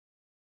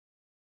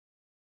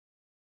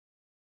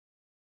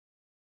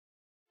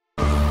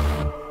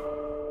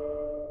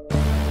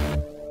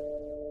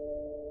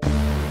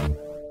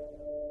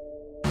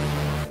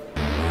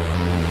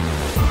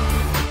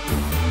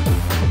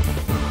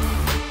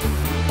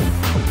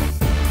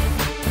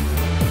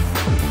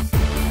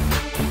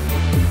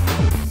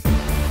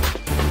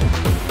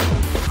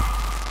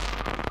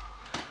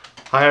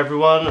Hi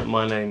everyone,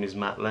 my name is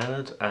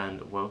Lennard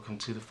and welcome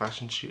to the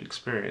Fashion Shoot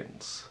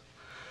Experience.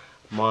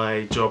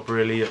 My job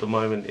really at the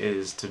moment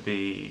is to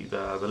be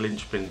the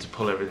linchpin to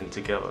pull everything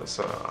together.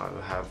 So I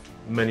have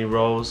many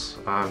roles.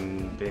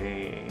 I'm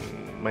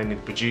being mainly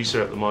the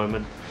producer at the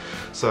moment.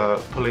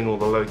 So pulling all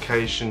the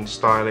location,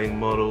 styling,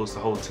 models, the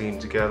whole team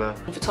together.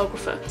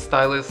 Photographer.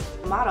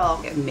 Stylist.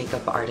 Model.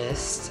 Makeup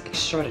artist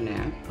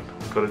extraordinaire.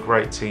 We've got a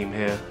great team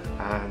here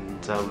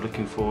and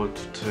looking forward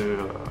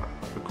to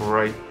a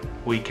great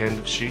weekend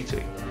of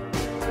shooting.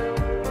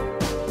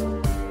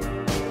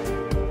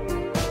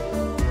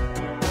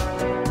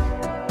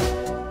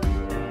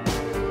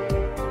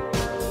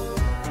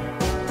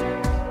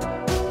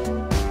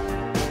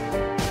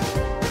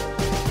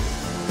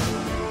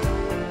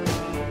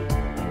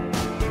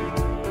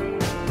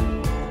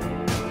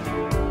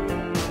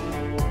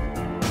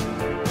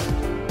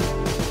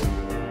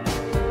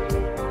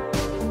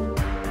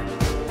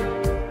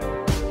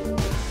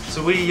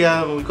 So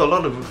we've got a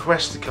lot of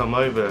requests to come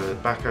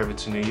back over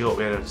to New York.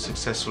 We had a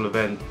successful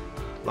event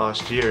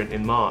last year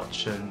in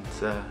March, and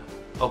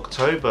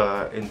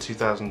October in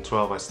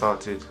 2012 I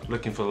started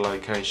looking for the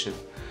location.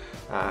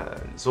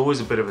 It's always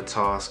a bit of a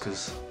task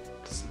because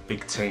it's a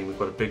big team, we've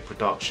got a big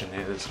production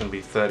here. There's going to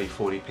be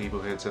 30-40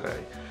 people here today.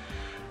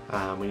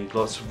 We need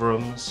lots of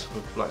rooms,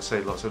 like I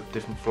say, lots of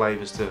different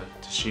flavours to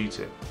shoot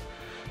it.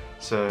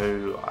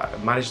 So I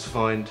managed to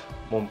find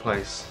one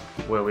place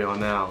where we are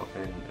now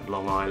in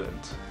Long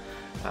Island.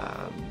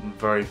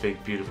 Very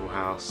big, beautiful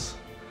house,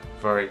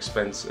 very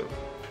expensive.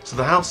 So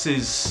the house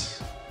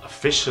is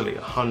officially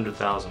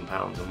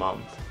 £100,000 a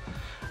month,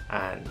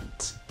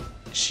 and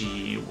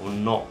she will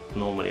not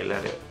normally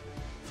let it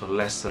for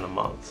less than a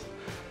month.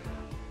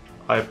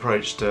 I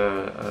approached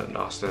her and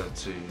asked her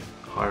to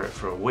hire it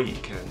for a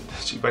week, and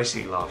she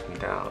basically laughed me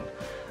down.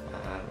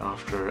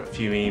 After a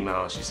few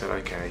emails, she said,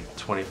 okay,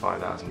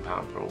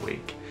 £25,000 for a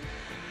week.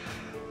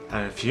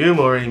 And a few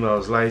more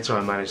emails later,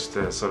 I managed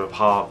to sort of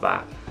halve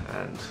that,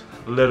 and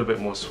a little bit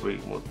more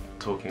sweet, more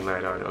talking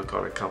later, I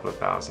got a couple of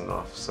thousand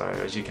off. So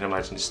as you can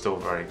imagine, it's still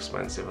very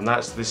expensive, and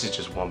this is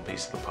just one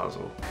piece of the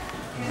puzzle.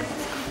 Yeah,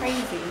 it's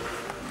crazy.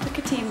 Look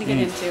a team to get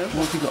into.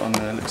 What have you got on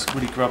there? It looks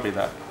really grubby,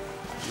 that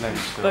lens.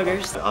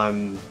 Boogers.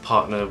 I'm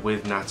partnered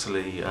with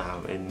Natalie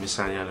in Miss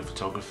Aniela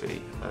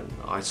photography, and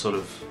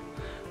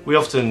we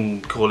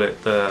often call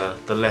it the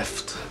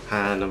left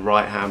hand and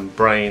right hand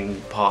brain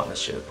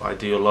partnership. I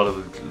do a lot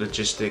of the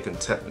logistic and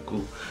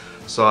technical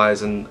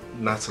sides, and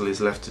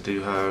Natalie's left to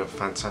do her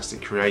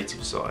fantastic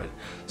creative side.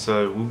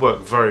 So we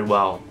work very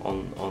well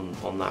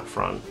on that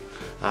front,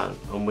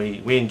 and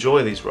we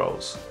enjoy these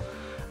roles.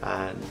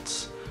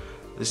 And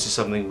this is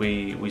something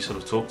we sort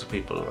of talk to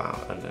people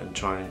about and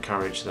try and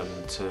encourage them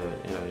to,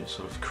 you know,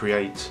 sort of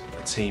create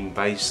a team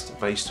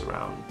based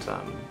around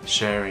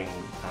sharing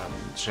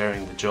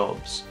the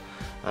jobs,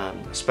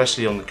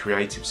 especially on the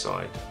creative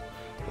side.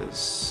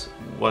 Because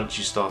once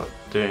you start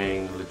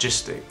doing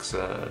logistics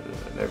and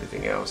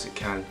everything else, it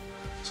can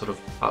sort of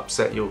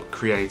upset your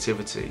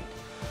creativity.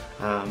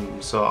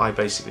 So I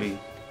basically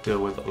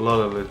deal with a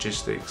lot of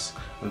logistics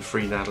and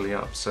free Natalie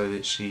up so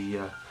that she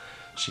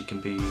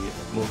can be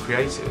more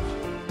creative.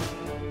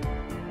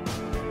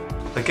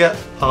 I get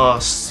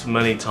asked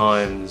many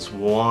times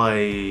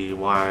why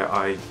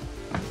I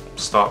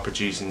start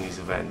producing these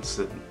events.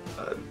 That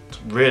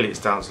really it's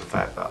down to the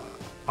fact that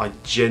I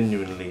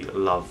genuinely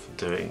love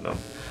doing them.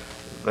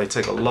 They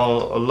take a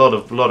lot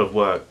of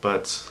work,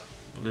 but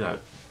you know,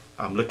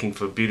 I'm looking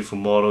for beautiful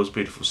models,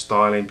 beautiful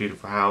styling,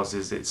 beautiful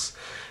houses. It's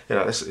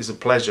a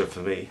pleasure for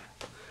me.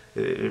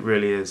 It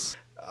really is.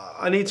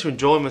 I need to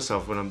enjoy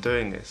myself when I'm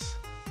doing this.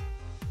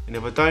 And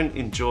if I don't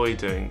enjoy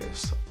doing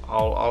this,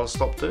 I'll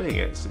stop doing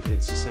it.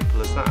 It's as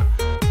simple as that.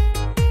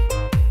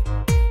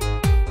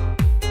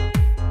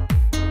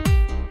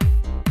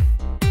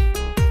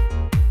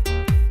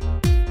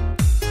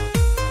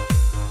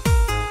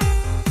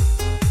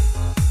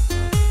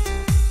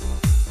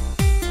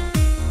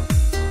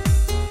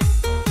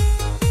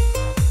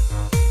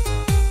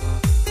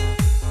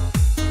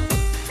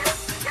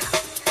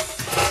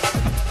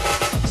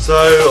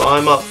 So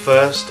I'm up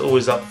first,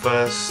 always up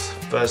first.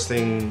 First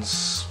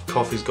things,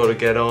 coffee's got to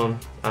get on.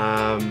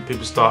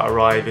 People start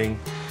arriving.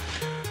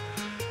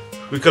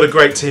 We've got a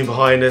great team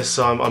behind us,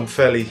 so I'm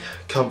fairly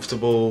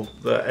comfortable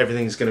that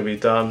everything's going to be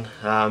done.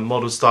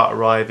 Models start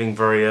arriving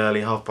very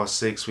early,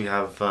 6:30. We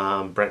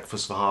have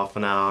breakfast for half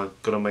an hour.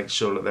 Got to make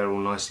sure that they're all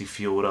nicely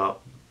fueled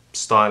up.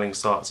 Styling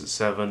starts at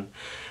 7.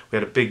 We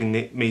had a big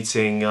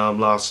meeting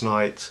last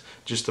night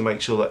just to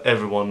make sure that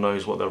everyone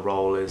knows what their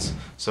role is,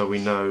 so we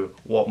know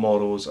what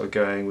models are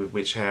going with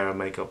which hair and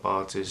makeup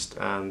artist,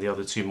 and the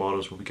other 2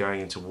 models will be going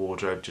into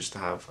wardrobe just to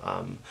have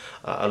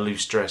a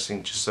loose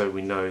dressing, just so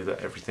we know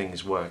that everything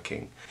is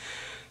working.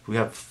 We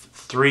have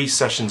 3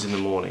 sessions in the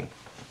morning.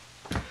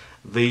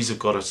 These have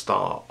got to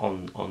start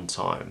on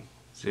time.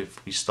 So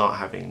if we start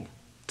having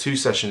 2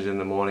 sessions in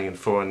the morning and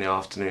 4 in the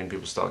afternoon,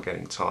 people start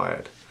getting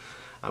tired.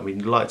 And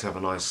we'd like to have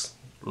a nice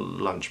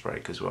lunch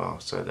break as well,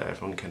 so that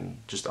everyone can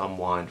just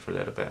unwind for a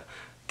little bit,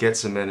 get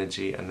some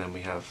energy, and then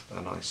we have a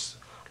nice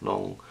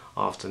long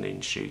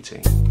afternoon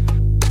shooting.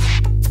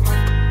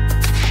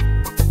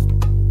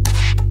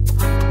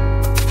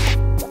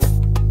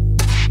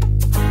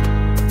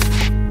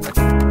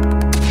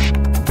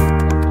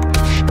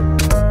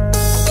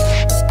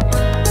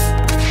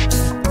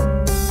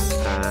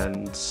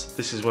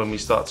 This is when we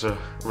start to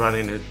run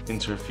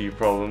into a few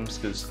problems,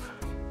 because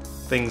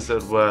things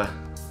that were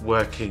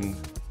working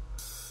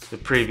the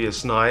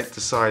previous night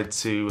decide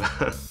to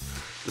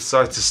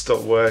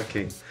stop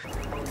working.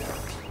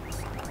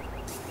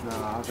 No,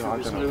 I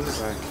don't know what to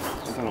say. I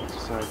don't know what to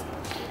say.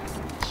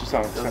 It's just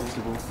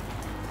unacceptable.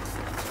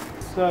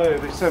 So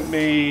they sent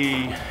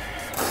me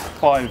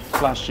 5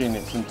 flash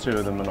units and 2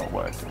 of them are not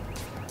working.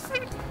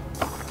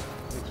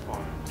 It's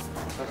fine.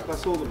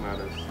 That's all that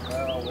matters.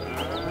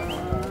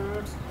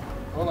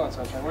 Hold on,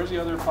 Sunshine. Where's the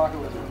other pocket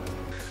wizard?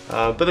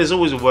 But there's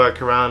always a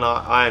workaround.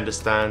 I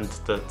understand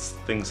that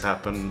things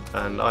happen,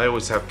 and I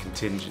always have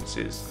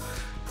contingencies,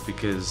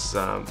 because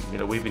you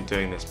know, we've been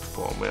doing this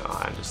before, and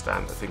I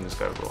understand that things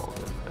go wrong,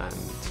 and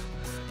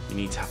you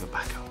need to have a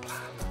backup plan.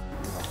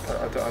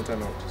 I don't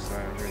know what to say.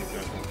 I really don't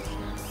know what to say.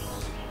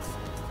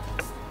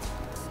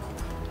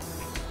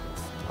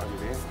 Are you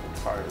there?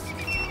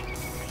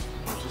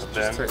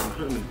 Just take them,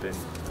 put them in the bin.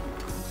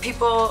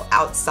 People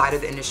outside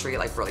of the industry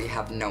like really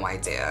have no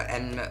idea,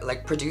 and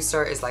like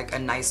producer is like a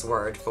nice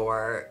word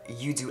for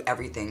you do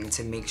everything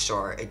to make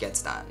sure it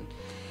gets done.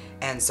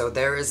 And so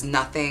there is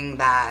nothing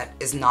that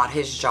is not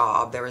his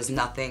job. There is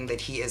nothing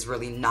that he is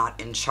really not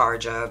in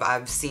charge of.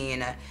 I've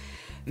seen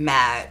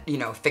Matt, you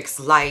know, fix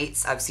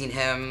lights. I've seen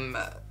him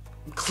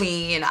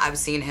clean. I've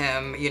seen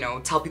him, you know,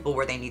 tell people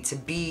where they need to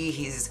be.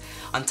 He's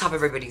on top of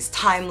everybody's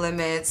time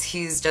limits.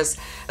 He's just,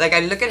 like,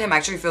 I look at him, I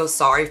actually feel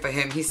sorry for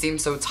him. He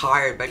seems so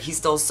tired, but he's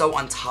still so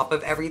on top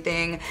of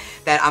everything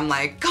that I'm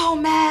like, go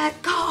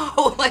Matt,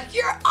 go, like,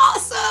 you're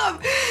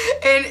awesome.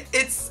 And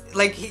it's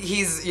like,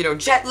 he's, you know,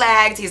 jet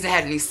lagged, he hasn't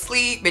had any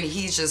sleep, and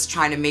he's just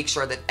trying to make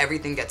sure that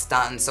everything gets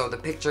done so the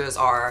pictures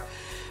are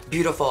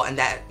beautiful, and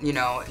that, you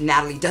know,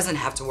 Natalie doesn't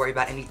have to worry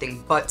about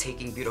anything but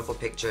taking beautiful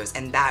pictures.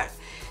 And that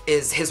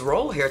is his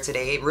role here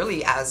today,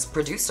 really, as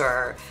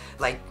producer.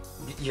 Like,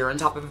 you're on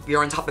top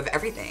of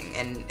everything,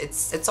 and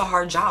it's a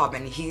hard job,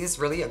 and he's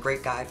really a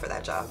great guy for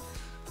that job.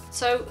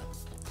 So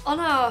on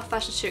our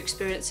fashion shoot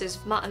experiences,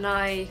 Matt and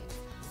I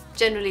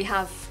generally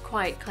have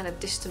quite kind of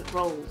distant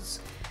roles.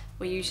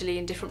 We're usually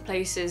in different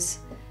places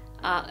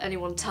at any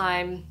one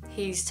time.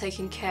 He's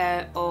taking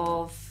care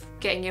of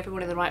getting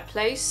everyone in the right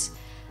place,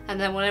 and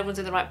then when everyone's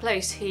in the right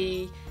place,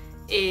 he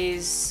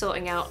is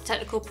sorting out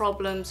technical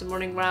problems and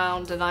running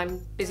around, and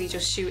I'm busy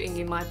just shooting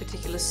in my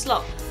particular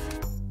slot.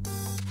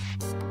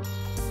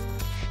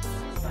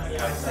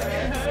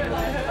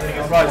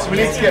 Right, so we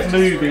need to get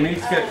moving. We need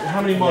to get.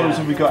 How many models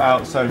have we got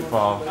out so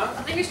far?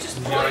 I think it's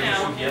just Ploy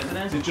now.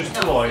 Is it just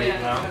Ploy?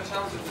 Yeah.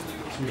 So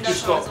we've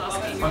just got.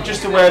 I'm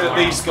just aware that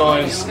these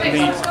guys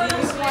need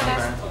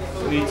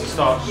to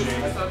start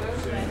shooting.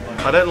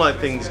 I don't like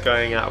things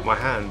going out of my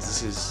hands.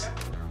 This is,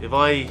 if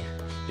I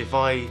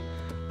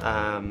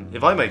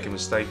make a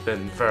mistake,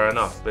 then fair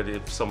enough, but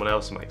if someone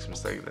else makes a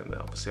mistake, then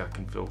obviously I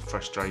can feel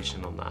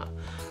frustration on that.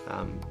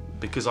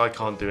 Because I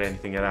can't do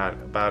anything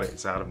about it,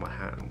 it's out of my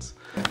hands.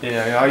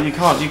 Yeah, you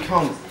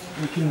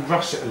can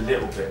rush it a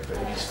little bit, but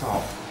you just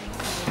can't.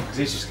 Because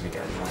he's just going to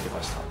get annoyed if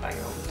I start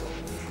banging on the door.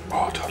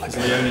 Oh, totally.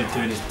 He's only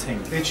doing his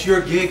thing. It's your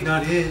gig,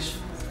 not his.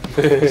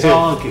 It's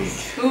our gig.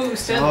 Ooh,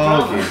 still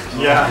drama.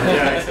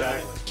 Yeah,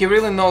 exactly. He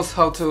really knows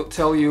how to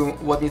tell you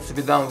what needs to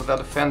be done without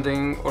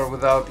offending or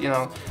without, you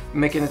know,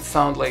 making it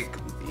sound like.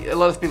 A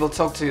lot of people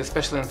talk to you,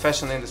 especially in the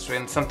fashion industry,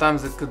 and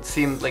sometimes it could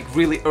seem like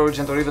really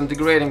urgent or even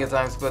degrading at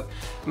times, but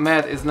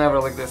Matt is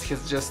never like this.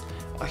 He's just,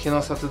 he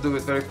knows how to do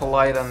it very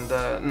polite and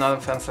not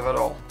offensive at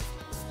all.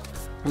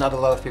 Not a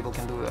lot of people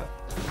can do that.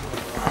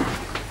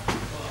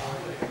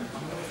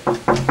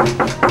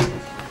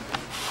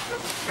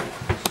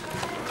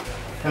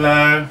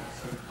 Hello.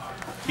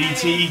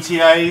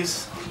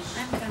 ETAs.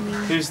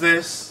 Who's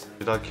this?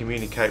 I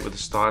communicate with the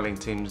styling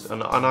teams,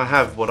 and I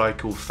have what I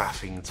call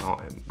faffing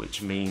time,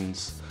 which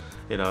means,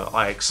 you know,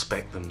 I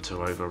expect them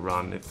to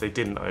overrun if they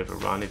didn't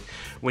overrun.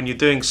 When you're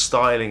doing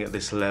styling at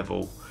this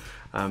level,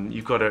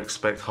 you've got to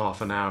expect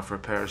half an hour for a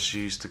pair of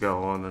shoes to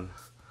go on and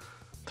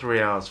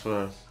 3 hours for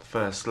the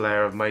first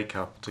layer of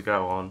makeup to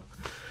go on.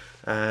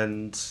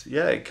 And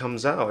yeah, it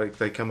comes out.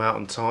 They come out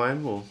on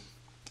time, or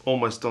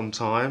almost on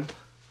time.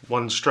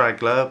 One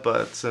straggler,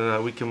 but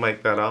we can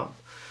make that up.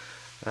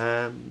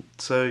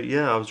 So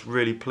yeah, I was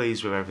really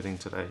pleased with everything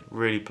today,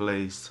 really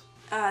pleased.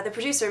 The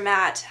producer,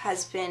 Matt,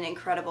 has been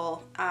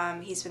incredible.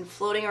 He's been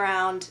floating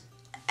around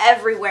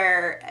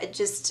everywhere,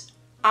 just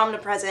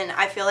omnipresent.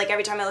 I feel like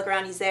every time I look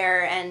around, he's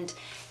there, and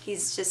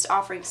he's just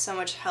offering so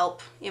much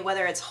help, you know,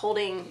 whether it's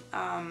holding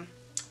one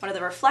of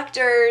the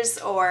reflectors,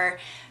 or,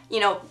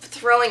 you know,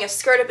 throwing a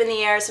skirt up in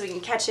the air so we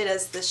can catch it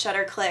as the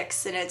shutter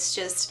clicks. And it's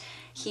just,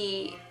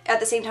 he, at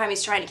the same time,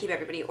 he's trying to keep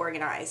everybody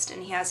organized,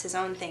 and he has his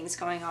own things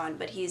going on,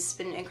 but he's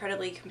been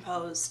incredibly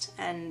composed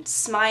and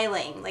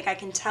smiling. Like, I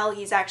can tell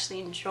he's actually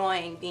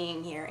enjoying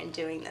being here and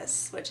doing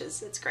this, which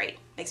is, it's great.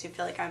 Makes me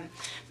feel like I'm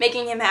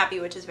making him happy,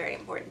 which is very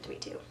important to me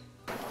too.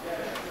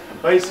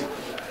 Basically,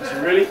 it's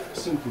a really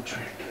simple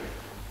trick.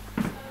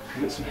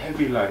 You get some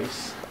heavy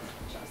lace,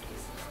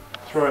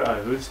 throw it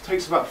over. This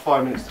takes about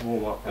 5 minutes to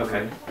warm up.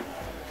 Okay.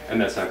 And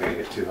that's not going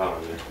to get too hot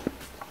on you?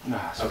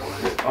 Nah, it's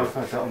okay. I've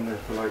had that on there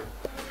for like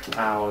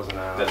hours and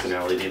hours. That's an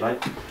LED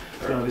light?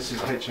 No, this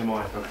is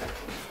HMI. Okay.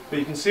 But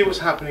you can see what's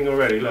happening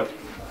already, look.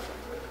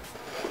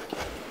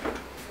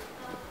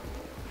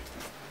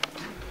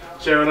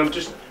 Sharon, I'm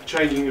just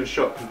changing your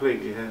shot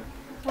completely here.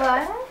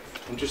 What?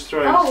 I'm just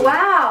throwing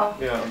Wow.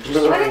 Yeah, I'm just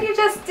What throwing... did you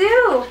just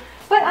do?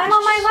 But I'm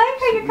on my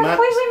lighter, you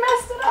completely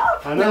messed it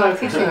up. I know,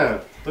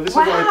 yeah. But this is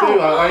what I do,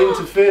 I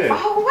interfere.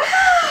 Oh,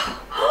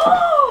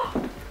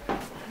 wow!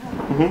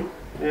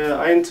 Yeah,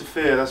 I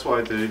interfere, that's what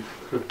I do.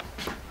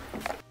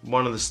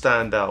 One of the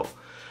standout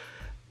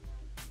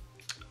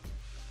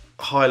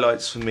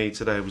highlights for me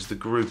today was the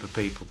group of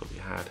people that we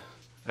had.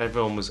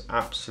 Everyone was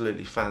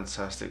absolutely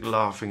fantastic,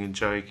 laughing and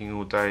joking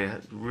all day,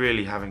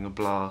 really having a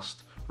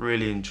blast,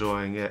 really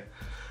enjoying it.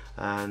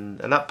 And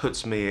that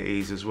puts me at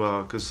ease as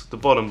well, because the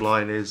bottom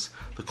line is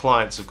the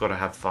clients have got to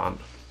have fun.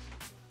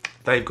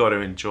 They've got to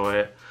enjoy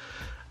it.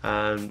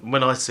 And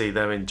when I see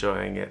them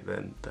enjoying it,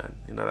 then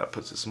you know, that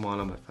puts a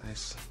smile on my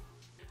face.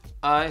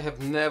 I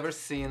have never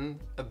seen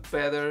a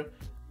better,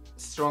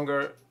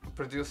 stronger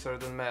producer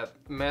than Matt.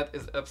 Matt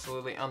is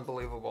absolutely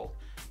unbelievable.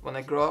 When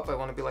I grow up, I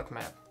want to be like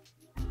Matt.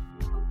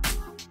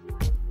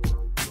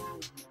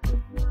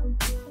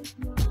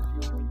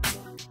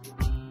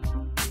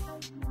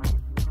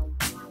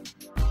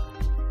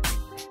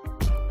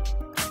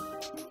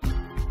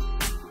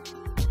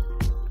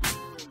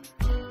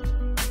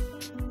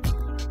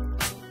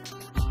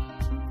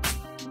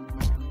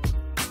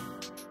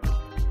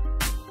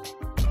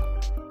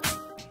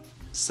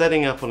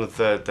 Setting up on the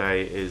third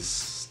day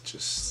is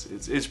just,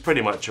 it's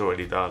pretty much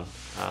already done.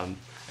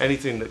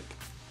 Anything that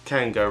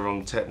can go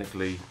wrong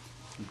technically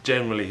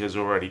generally has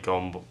already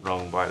gone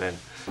wrong by then.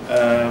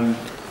 Oh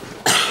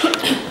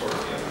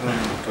my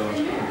god,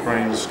 my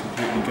brain's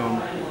completely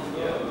gone.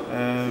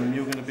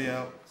 You're going to be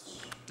out.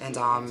 And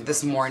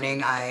this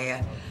morning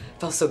I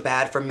felt so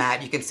bad for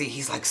Matt. You can see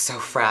he's like so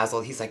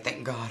frazzled. He's like,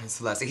 thank God it's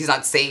Leslie. He's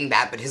not saying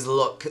that, but his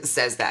look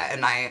says that.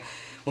 And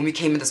when we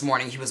came in this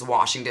morning, he was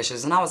washing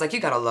dishes, and I was like,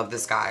 you gotta love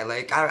this guy.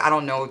 Like, I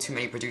don't know too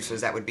many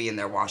producers that would be in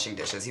there washing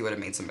dishes. He would have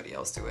made somebody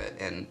else do it.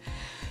 And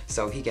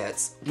so he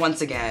gets, once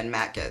again,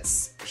 Matt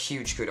gets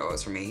huge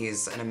kudos from me.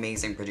 He's an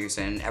amazing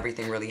producer, and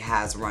everything really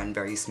has run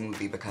very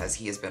smoothly because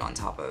he has been on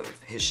top of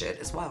his shit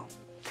as well.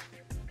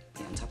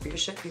 Be on top of your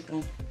shit,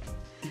 people.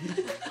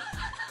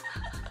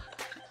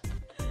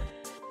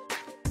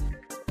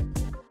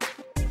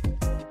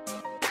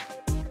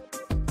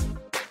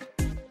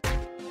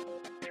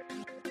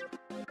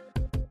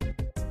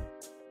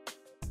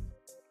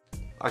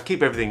 I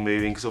keep everything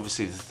moving because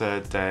obviously the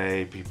third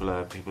day,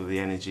 the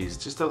energy is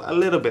just a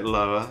little bit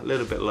lower,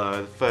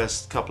 The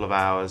first couple of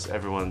hours,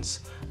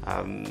 everyone's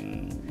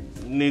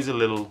needs a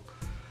little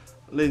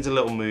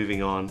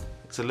moving on.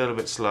 It's a little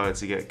bit slower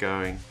to get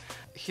going.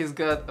 He's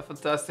got a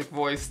fantastic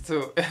voice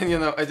too, and you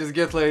know, I just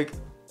get like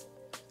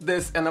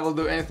this and I will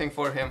do anything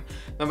for him.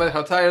 No matter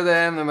how tired I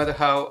am, no matter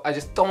how I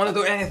just don't want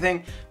to do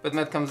anything, but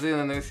Matt comes in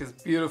and with his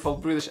beautiful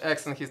British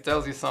accent, he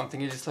tells you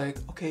something, you're just like,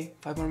 okay,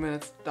 5 more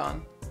minutes,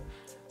 done.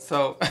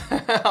 So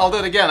I'll do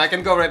it again. I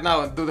can go right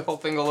now and do the whole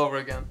thing all over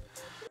again.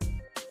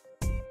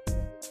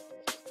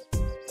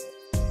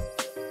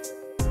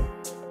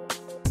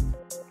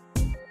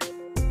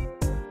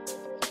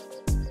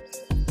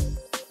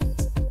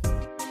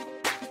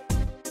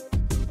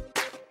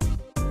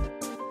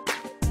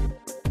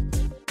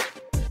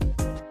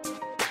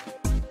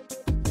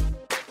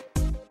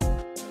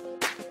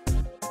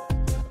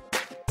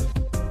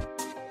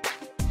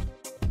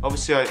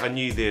 Obviously I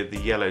knew the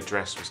yellow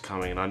dress was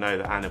coming, and I know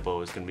that Annabelle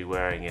was going to be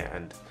wearing it,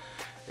 and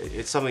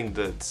it's something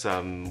that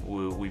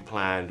we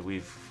planned.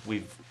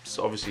 We've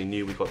obviously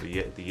knew we got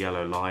the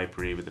yellow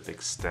library with the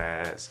big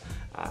stairs,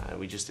 and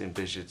we just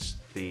envisaged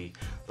the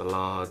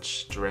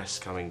large dress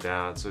coming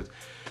down. So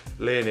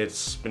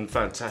Lennard's been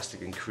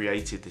fantastic and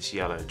created this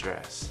yellow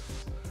dress.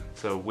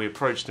 So we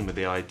approached him with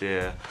the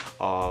idea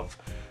of,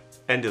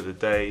 end of the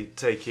day,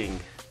 taking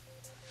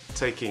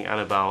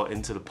Annabelle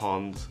into the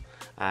pond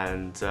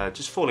and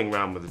just falling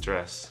around with the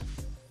dress.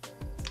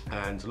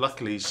 And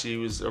luckily she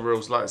was a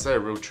real, like I say, a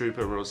real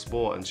trooper, a real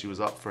sport, and she was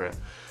up for it.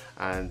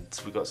 And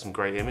we got some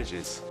great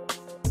images.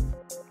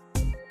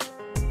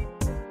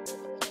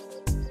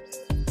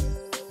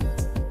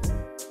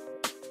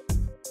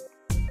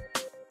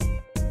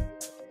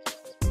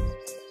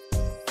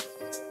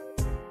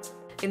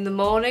 In the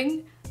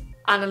morning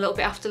and a little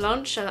bit after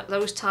lunch, and at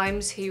those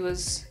times he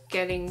was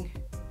getting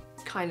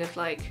kind of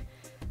like,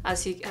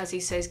 as he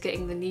says,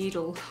 getting the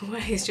needle, where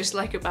he's just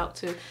like about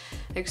to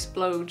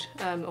explode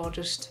or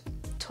just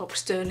talk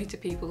sternly to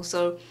people.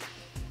 So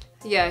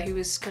yeah, he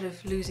was kind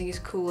of losing his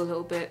cool a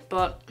little bit.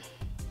 But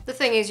the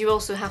thing is, you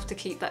also have to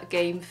keep that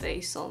game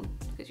face on,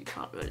 because you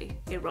can't really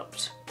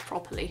erupt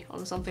properly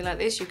on something like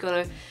this. You've got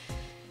to,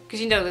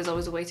 because you know there's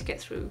always a way to get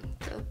through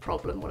the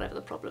problem, whatever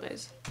the problem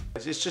is.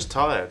 It's just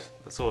tired,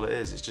 that's all it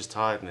is, it's just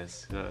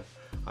tiredness, you know.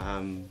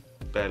 I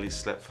barely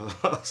slept for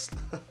the last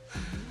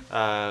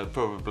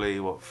probably,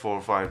 what, 4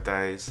 or 5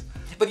 days.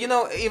 But you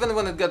know, even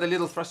when it got a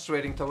little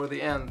frustrating toward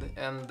the end,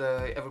 and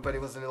everybody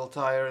was a little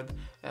tired,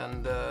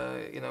 and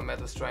you know,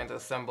 Matt was trying to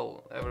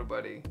assemble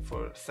everybody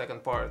for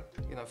second part,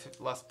 you know,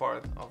 last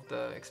part of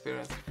the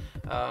experience,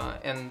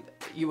 and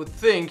you would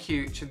think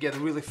he should get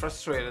really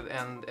frustrated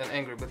and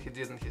angry, but he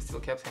didn't. He still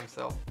kept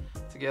himself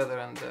together,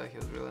 and he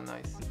was really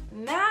nice.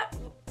 Matt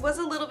was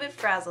a little bit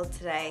frazzled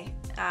today.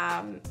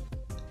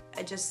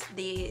 Just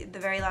the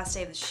very last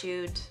day of the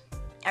shoot,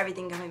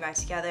 everything coming back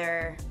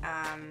together.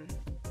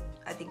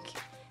 I think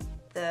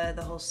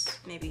the whole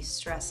maybe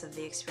stress of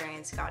the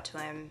experience got to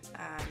him,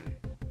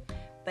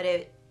 but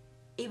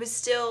he was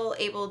still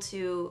able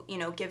to, you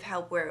know, give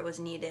help where it was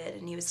needed,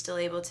 and he was still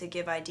able to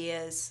give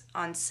ideas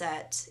on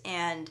set,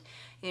 and,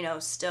 you know,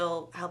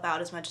 still help out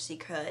as much as he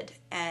could.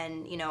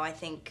 And, you know, I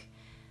think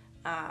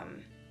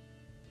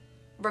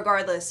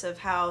regardless of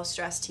how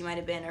stressed he might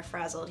have been or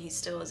frazzled, he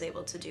still was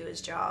able to do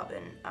his job.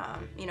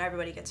 And you know,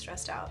 everybody gets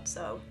stressed out,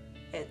 so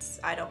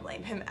I don't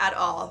blame him at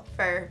all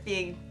for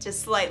being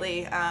just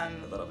slightly a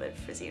little bit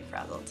frizzy and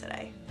frazzled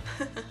today.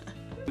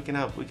 we can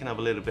have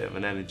a little bit of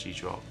an energy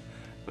drop,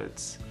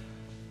 but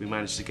we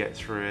managed to get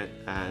through it,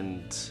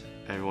 and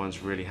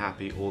everyone's really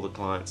happy. All the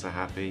clients are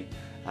happy.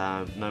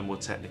 No more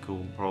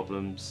technical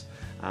problems.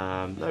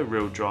 No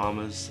real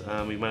dramas.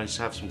 We managed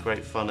to have some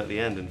great fun at the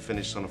end and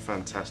finished on a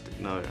fantastic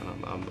note,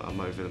 and I'm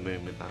over the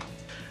moon with that.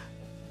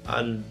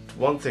 And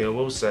one thing I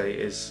will say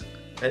is,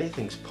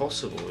 anything's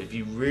possible if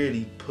you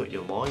really put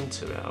your mind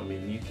to it. I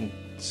mean, you can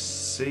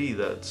see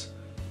that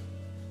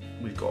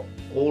we've got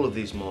all of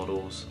these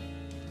models,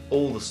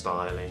 all the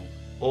styling,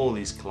 all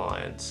these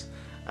clients,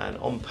 and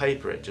on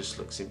paper it just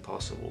looks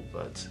impossible,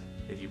 but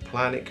if you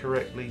plan it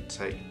correctly,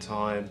 take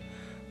time,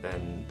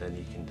 then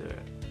you can do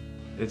it.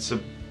 It's a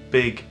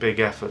big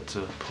effort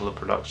to pull a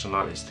production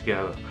like this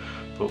together,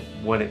 but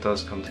when it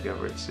does come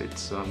together,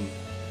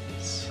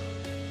 it's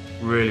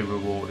really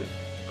rewarding,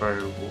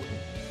 very rewarding.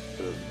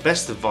 The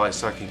best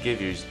advice I can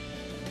give you is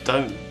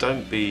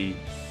don't be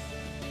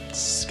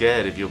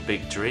scared of your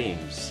big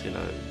dreams. You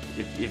know,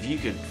 if you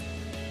can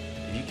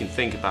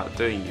think about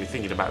you're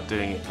thinking about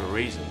doing it for a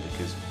reason,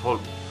 because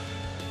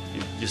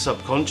your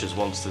subconscious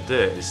wants to do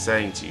it. It's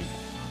saying to you,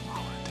 I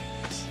want to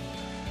do this.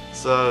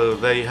 So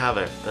there you have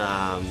it.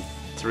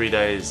 3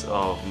 days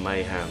of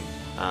mayhem,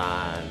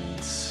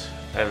 and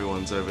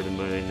everyone's over the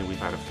moon. We've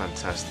had a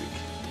fantastic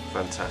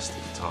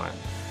time,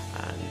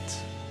 and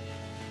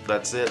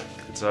that's it.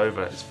 It's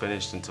over. It's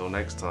finished until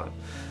next time,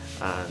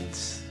 and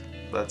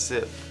that's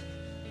it.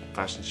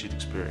 Fashion shoot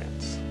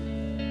experience.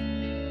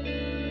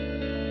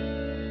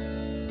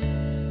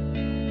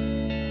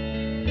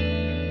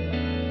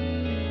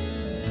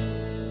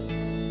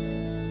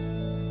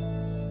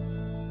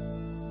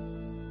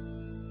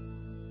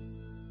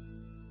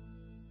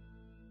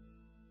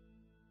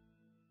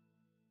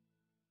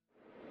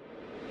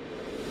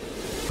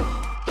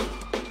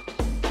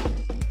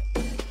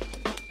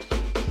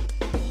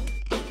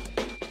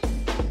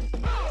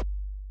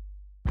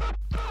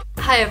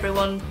 Hi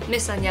everyone,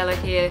 Miss Aniela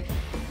here.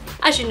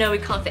 As you know, we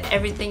can't fit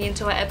everything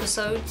into our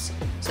episodes,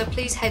 so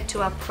please head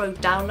to our pro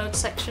download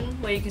section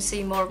where you can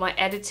see more of my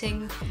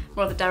editing,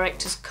 more of the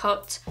director's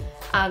cut,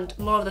 and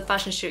more of the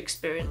fashion shoot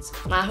experience,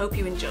 and I hope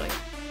you enjoy.